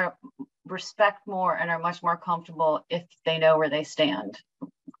people respect more and are much more comfortable if they know where they stand,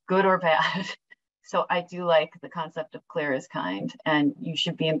 good or bad. So I do like the concept of clear is kind, and you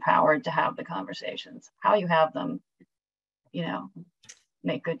should be empowered to have the conversations. How you have them,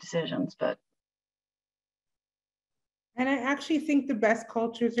 make good decisions, but. And I actually think the best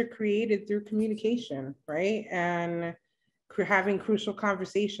cultures are created through communication, right? And having crucial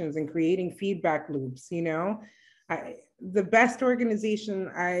conversations and creating feedback loops, the best organization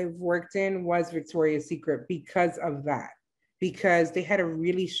I've worked in was Victoria's Secret because of that, because they had a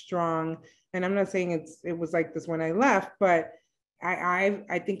really strong, and I'm not saying it was like this when I left, but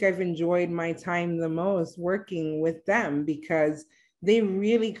I think I've enjoyed my time the most working with them because they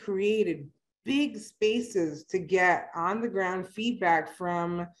really created big spaces to get on the ground feedback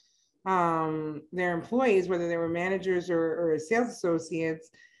from their employees, whether they were managers or sales associates.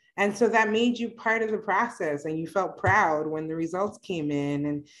 And so that made you part of the process, and you felt proud when the results came in.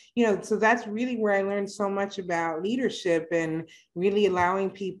 And, so that's really where I learned so much about leadership and really allowing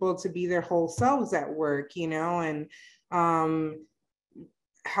people to be their whole selves at work, and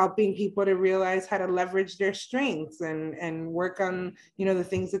helping people to realize how to leverage their strengths and work on, the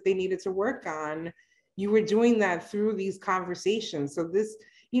things that they needed to work on. You were doing that through these conversations. So this,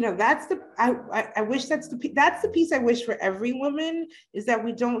 that's I wish that's the piece I wish for every woman, is that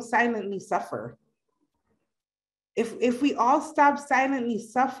we don't silently suffer. If we all stop silently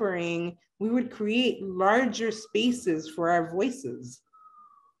suffering, we would create larger spaces for our voices.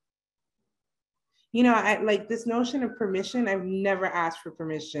 I like this notion of permission. I've never asked for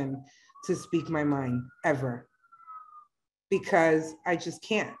permission to speak my mind ever, because I just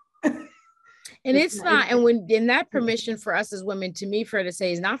can't. And it's not, and in that permission for us as women, to me, fair to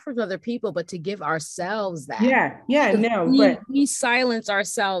say, is not for other people, but to give ourselves that. But we silence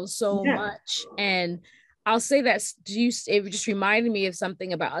ourselves so much. And I'll say that it just reminded me of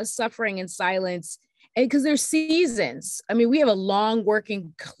something about us suffering in silence. And because there's seasons. I mean, we have a long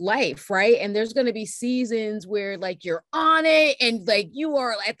working life, right? And there's going to be seasons where like you're on it and like you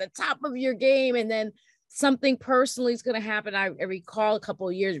are at the top of your game, and then something personally is going to happen. I recall a couple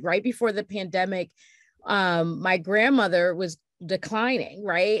of years right before the pandemic, my grandmother was declining,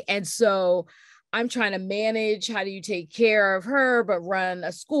 right? And so I'm trying to manage, how do you take care of her, but run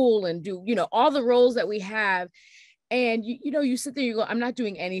a school and do, all the roles that we have. And you sit there, you go, I'm not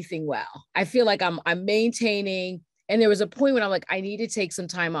doing anything well. I feel like I'm maintaining. And there was a point when I'm like, I need to take some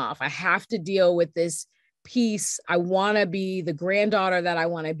time off. I have to deal with this piece. I want to be the granddaughter that I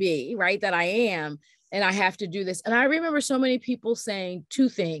want to be, right? That I am. And I have to do this. And I remember so many people saying two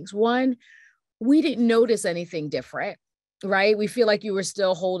things. One, we didn't notice anything different, right? We feel like you were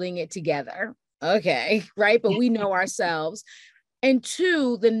still holding it together. Okay, right? But we know ourselves. And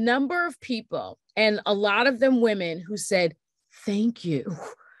two, the number of people, and a lot of them women, who said, thank you.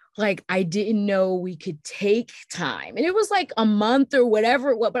 Like, I didn't know we could take time. And it was like a month or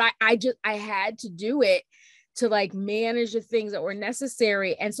whatever it was, but I had to do it to like manage the things that were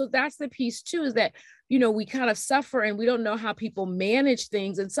necessary. And so that's the piece too, is that, we kind of suffer and we don't know how people manage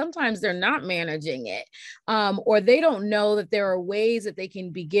things. And sometimes they're not managing it, or they don't know that there are ways that they can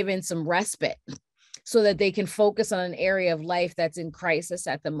be given some respite so that they can focus on an area of life that's in crisis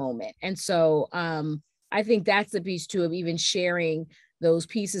at the moment. And so I think that's the piece too, of even sharing those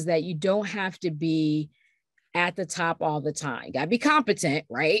pieces, that you don't have to be at the top all the time. You gotta be competent,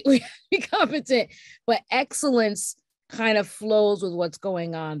 right? We gotta be competent, but excellence kind of flows with what's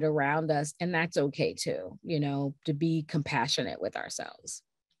going on around us. And that's okay too, to be compassionate with ourselves.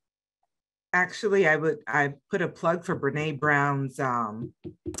 Actually, I put a plug for Brene Brown's,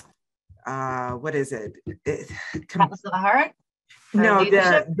 what is it? Compass of the Heart? No,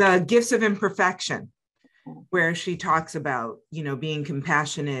 the Gifts of Imperfection, where she talks about, being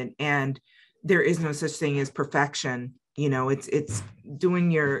compassionate, and there is no such thing as perfection. It's doing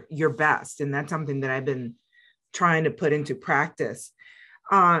your best. And that's something that I've been trying to put into practice.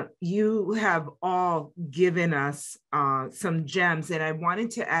 You have all given us some gems, and I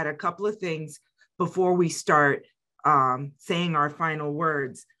wanted to add a couple of things before we start saying our final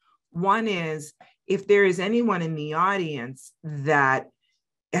words. One is, if there is anyone in the audience that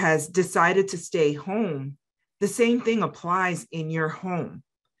has decided to stay home, the same thing applies in your home.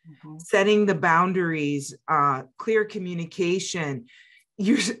 Mm-hmm. Setting the boundaries, clear communication.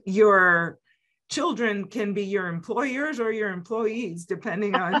 Your children can be your employers or your employees,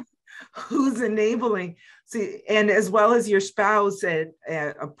 depending on who's enabling. And as well as your spouse and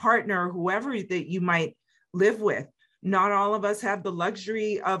a partner, whoever that you might live with. Not all of us have the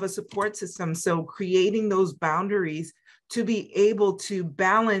luxury of a support system. So creating those boundaries to be able to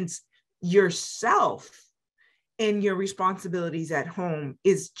balance yourself and your responsibilities at home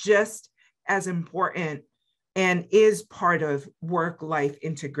is just as important and is part of work-life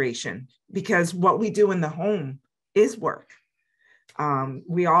integration, because what we do in the home is work.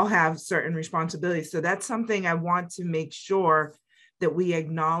 We all have certain responsibilities. So that's something I want to make sure that we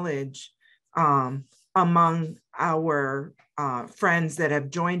acknowledge among our friends that have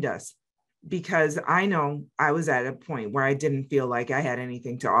joined us, because I know I was at a point where I didn't feel like I had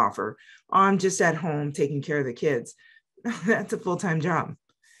anything to offer. I'm just at home taking care of the kids. That's a full-time job,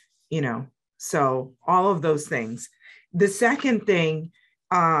 so all of those things. The second thing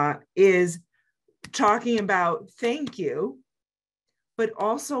is talking about thank you, but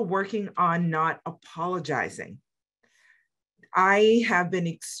also working on not apologizing. I have been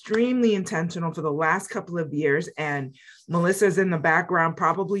extremely intentional for the last couple of years, and Melissa's in the background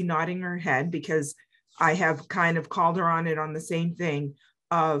probably nodding her head because I have kind of called her on it on the same thing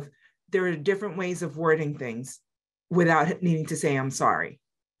of there are different ways of wording things without needing to say, I'm sorry.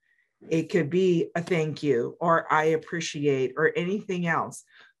 It could be a thank you or I appreciate or anything else.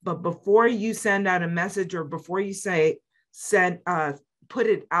 But before you send out a message or before you put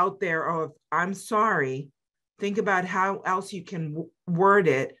it out there of I'm sorry, think about how else you can word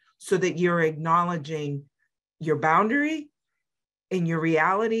it so that you're acknowledging your boundary and your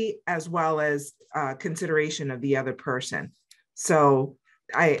reality as well as consideration of the other person. So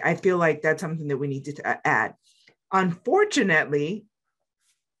I feel like that's something that we need to add. Unfortunately,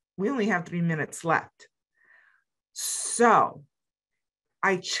 we only have 3 minutes left. So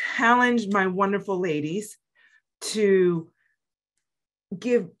I challenged my wonderful ladies to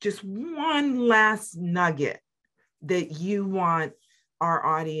give just one last nugget that you want our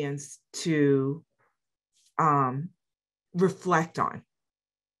audience to reflect on.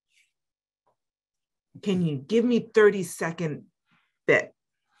 Can you give me 30-second bit?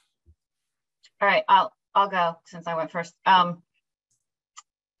 All right, I'll go since I went first.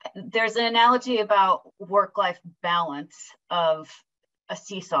 There's an analogy about work-life balance of a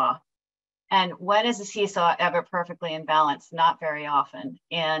seesaw. And when is a seesaw ever perfectly in balance? Not very often.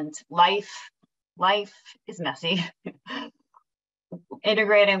 And life is messy.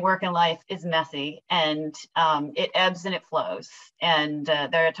 Integrating work and life is messy, and it ebbs and it flows. And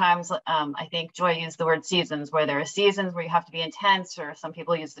there are times, I think Joy used the word seasons, where there are seasons where you have to be intense, or some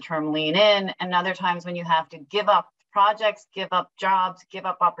people use the term lean in, and other times when you have to give up projects, give up jobs, give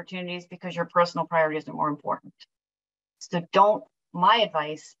up opportunities because your personal priorities are more important. So my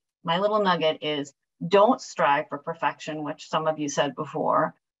advice, my little nugget is don't strive for perfection, which some of you said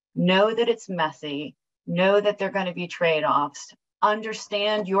before. Know that it's messy. Know that there are going to be trade-offs.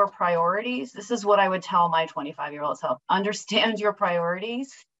 Understand your priorities. This is what I would tell my 25-year-old self. Understand your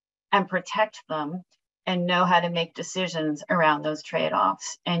priorities and protect them, and know how to make decisions around those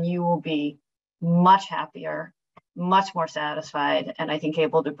trade-offs. And you will be much happier, much more satisfied, and I think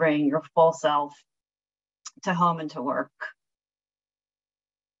able to bring your full self to home and to work.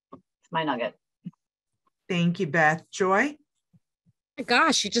 It's my nugget. Thank you, Beth. Joy?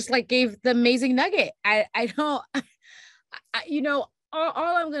 Gosh, you just gave the amazing nugget. I don't,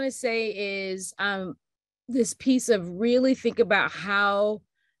 all I'm going to say is this piece of really think about how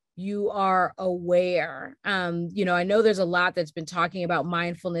you are aware. I know there's a lot that's been talking about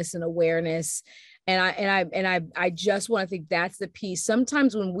mindfulness and awareness. And I just want to think that's the piece.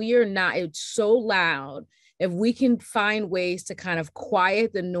 Sometimes when we are not, it's so loud, if we can find ways to kind of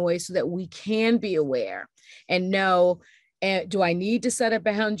quiet the noise so that we can be aware and know, and do I need to set a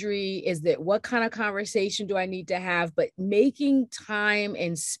boundary? What kind of conversation do I need to have? But making time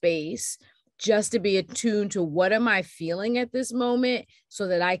and space just to be attuned to what am I feeling at this moment so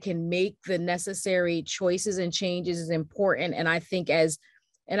that I can make the necessary choices and changes is important. And I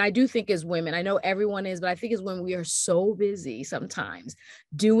do think as women, I know everyone is, but I think as women, we are so busy sometimes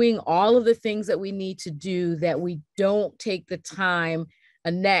doing all of the things that we need to do that we don't take the time.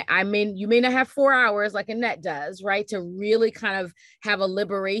 Annette, you may not have 4 hours like Annette does, right? To really kind of have a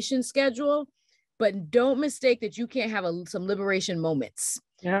liberation schedule, but don't mistake that you can't have some liberation moments,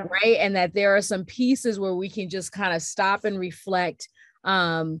 right? And that there are some pieces where we can just kind of stop and reflect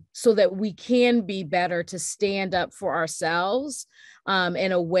so that we can be better to stand up for ourselves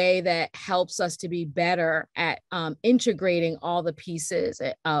in a way that helps us to be better at integrating all the pieces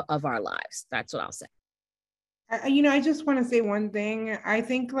of our lives. That's what I'll say. I just want to say one thing. I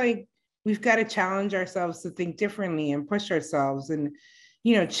think like we've got to challenge ourselves to think differently and push ourselves and,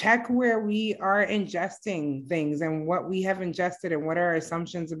 check where we are ingesting things and what we have ingested and what are our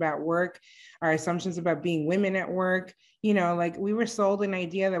assumptions about work, our assumptions about being women at work. Like we were sold an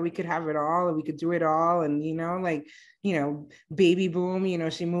idea that we could have it all and we could do it all. And, baby boom,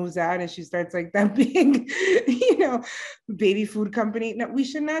 she moves out and she starts like that big, baby food company. No, we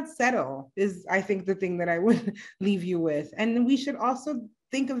should not settle is, I think, the thing that I would leave you with. And we should also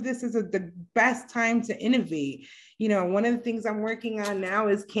think of this as the best time to innovate. One of the things I'm working on now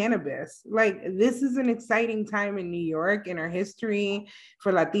is cannabis. Like this is an exciting time in New York in our history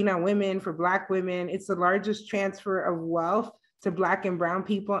for Latina women, for Black women. It's the largest transfer of wealth to Black and brown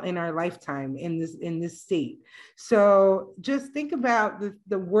people in our lifetime in this state. So just think about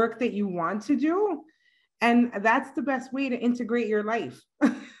the work that you want to do. And that's the best way to integrate your life.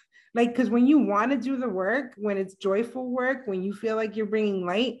 Because when you want to do the work, when it's joyful work, when you feel like you're bringing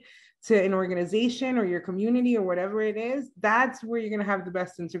light to an organization or your community or whatever it is, that's where you're going to have the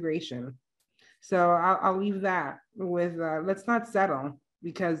best integration. So I'll leave that with, let's not settle,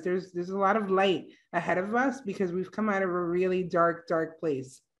 because there's a lot of light ahead of us because we've come out of a really dark, dark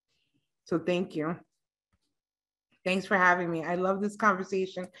place. So thank you. Thanks for having me. I love this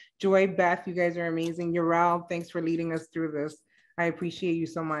conversation. Joy, Beth, you guys are amazing. Yarel, thanks for leading us through this. I appreciate you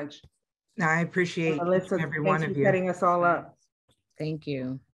so much. I appreciate Melissa, every one of you setting us all up. Thank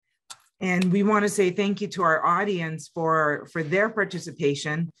you. And we want to say thank you to our audience for their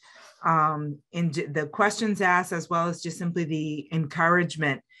participation in the questions asked, as well as just simply the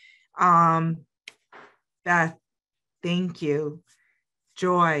encouragement. Beth, thank you.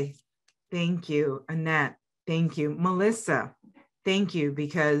 Joy, thank you. Annette, thank you. Melissa, thank you,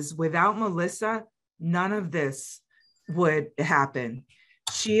 because without Melissa, none of this would happen.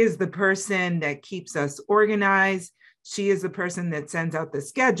 She is the person that keeps us organized. She is the person that sends out the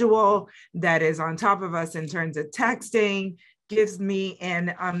schedule, that is on top of us in terms of texting, gives me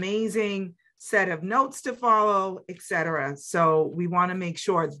an amazing set of notes to follow, etc. So we want to make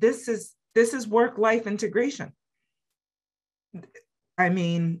sure this is work-life integration. I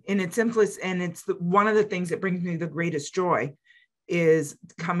mean, in its simplest, and it's one of the things that brings me the greatest joy is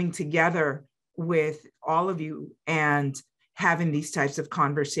coming together with all of you and having these types of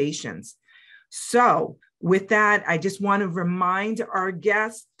conversations. So with that, I just want to remind our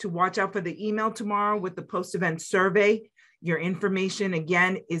guests to watch out for the email tomorrow with the post-event survey. Your information,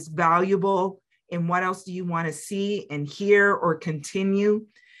 again, is valuable. And what else do you want to see and hear or continue?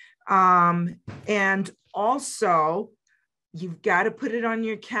 And also, you've got to put it on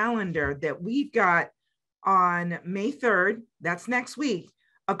your calendar that we've got on May 3rd, that's next week,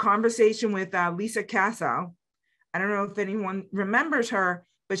 a conversation with Lisa Cassow. I don't know if anyone remembers her,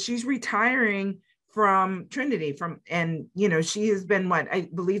 but she's retiring from Trinity and she has been I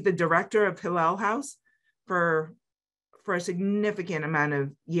believe the director of Hillel House for a significant amount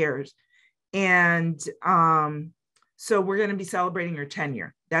of years. And so we're going to be celebrating her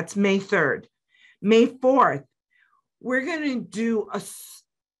tenure. That's May 3rd. May 4th, we're going to do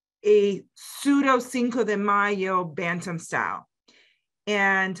a pseudo Cinco de Mayo Bantam style.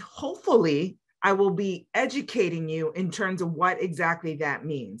 And hopefully I will be educating you in terms of what exactly that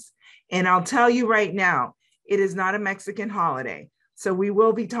means. And I'll tell you right now, it is not a Mexican holiday. So we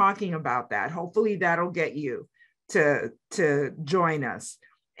will be talking about that. Hopefully that'll get you to join us.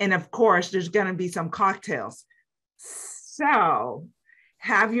 And of course, there's going to be some cocktails. So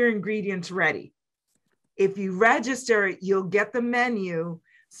have your ingredients ready. If you register, you'll get the menu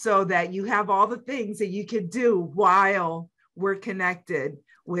so that you have all the things that you could do while we're connected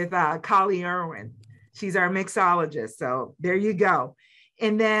with Kali Irwin. She's our mixologist. So there you go.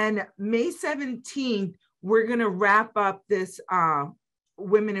 And then May 17th, we're going to wrap up this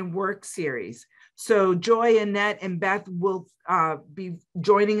Women in Work series. So Joy, Annette, and Beth will be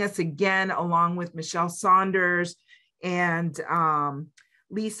joining us again, along with Michelle Saunders and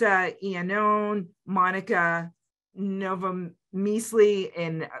Lisa Iannone, Monica Novamisli.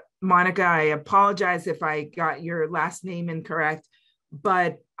 And Monica, I apologize if I got your last name incorrect,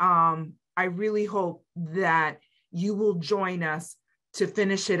 but I really hope that you will join us to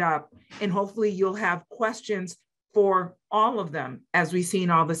finish it up. And hopefully you'll have questions for all of them as we've seen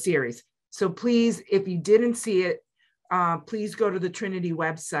all the series. So please, if you didn't see it, please go to the Trinity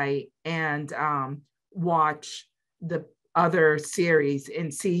website and watch the other series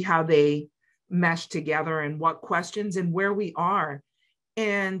and see how they mesh together and what questions and where we are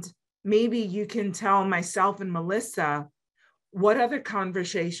And maybe you can tell myself and Melissa, what other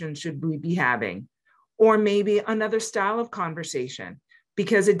conversation should we be having? Or maybe another style of conversation,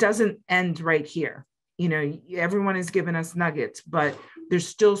 because it doesn't end right here. You know, everyone has given us nuggets, but there's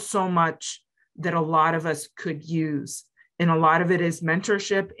still so much that a lot of us could use. And a lot of it is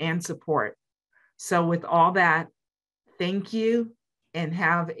mentorship and support. So with all that, thank you and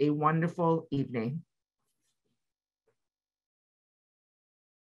have a wonderful evening.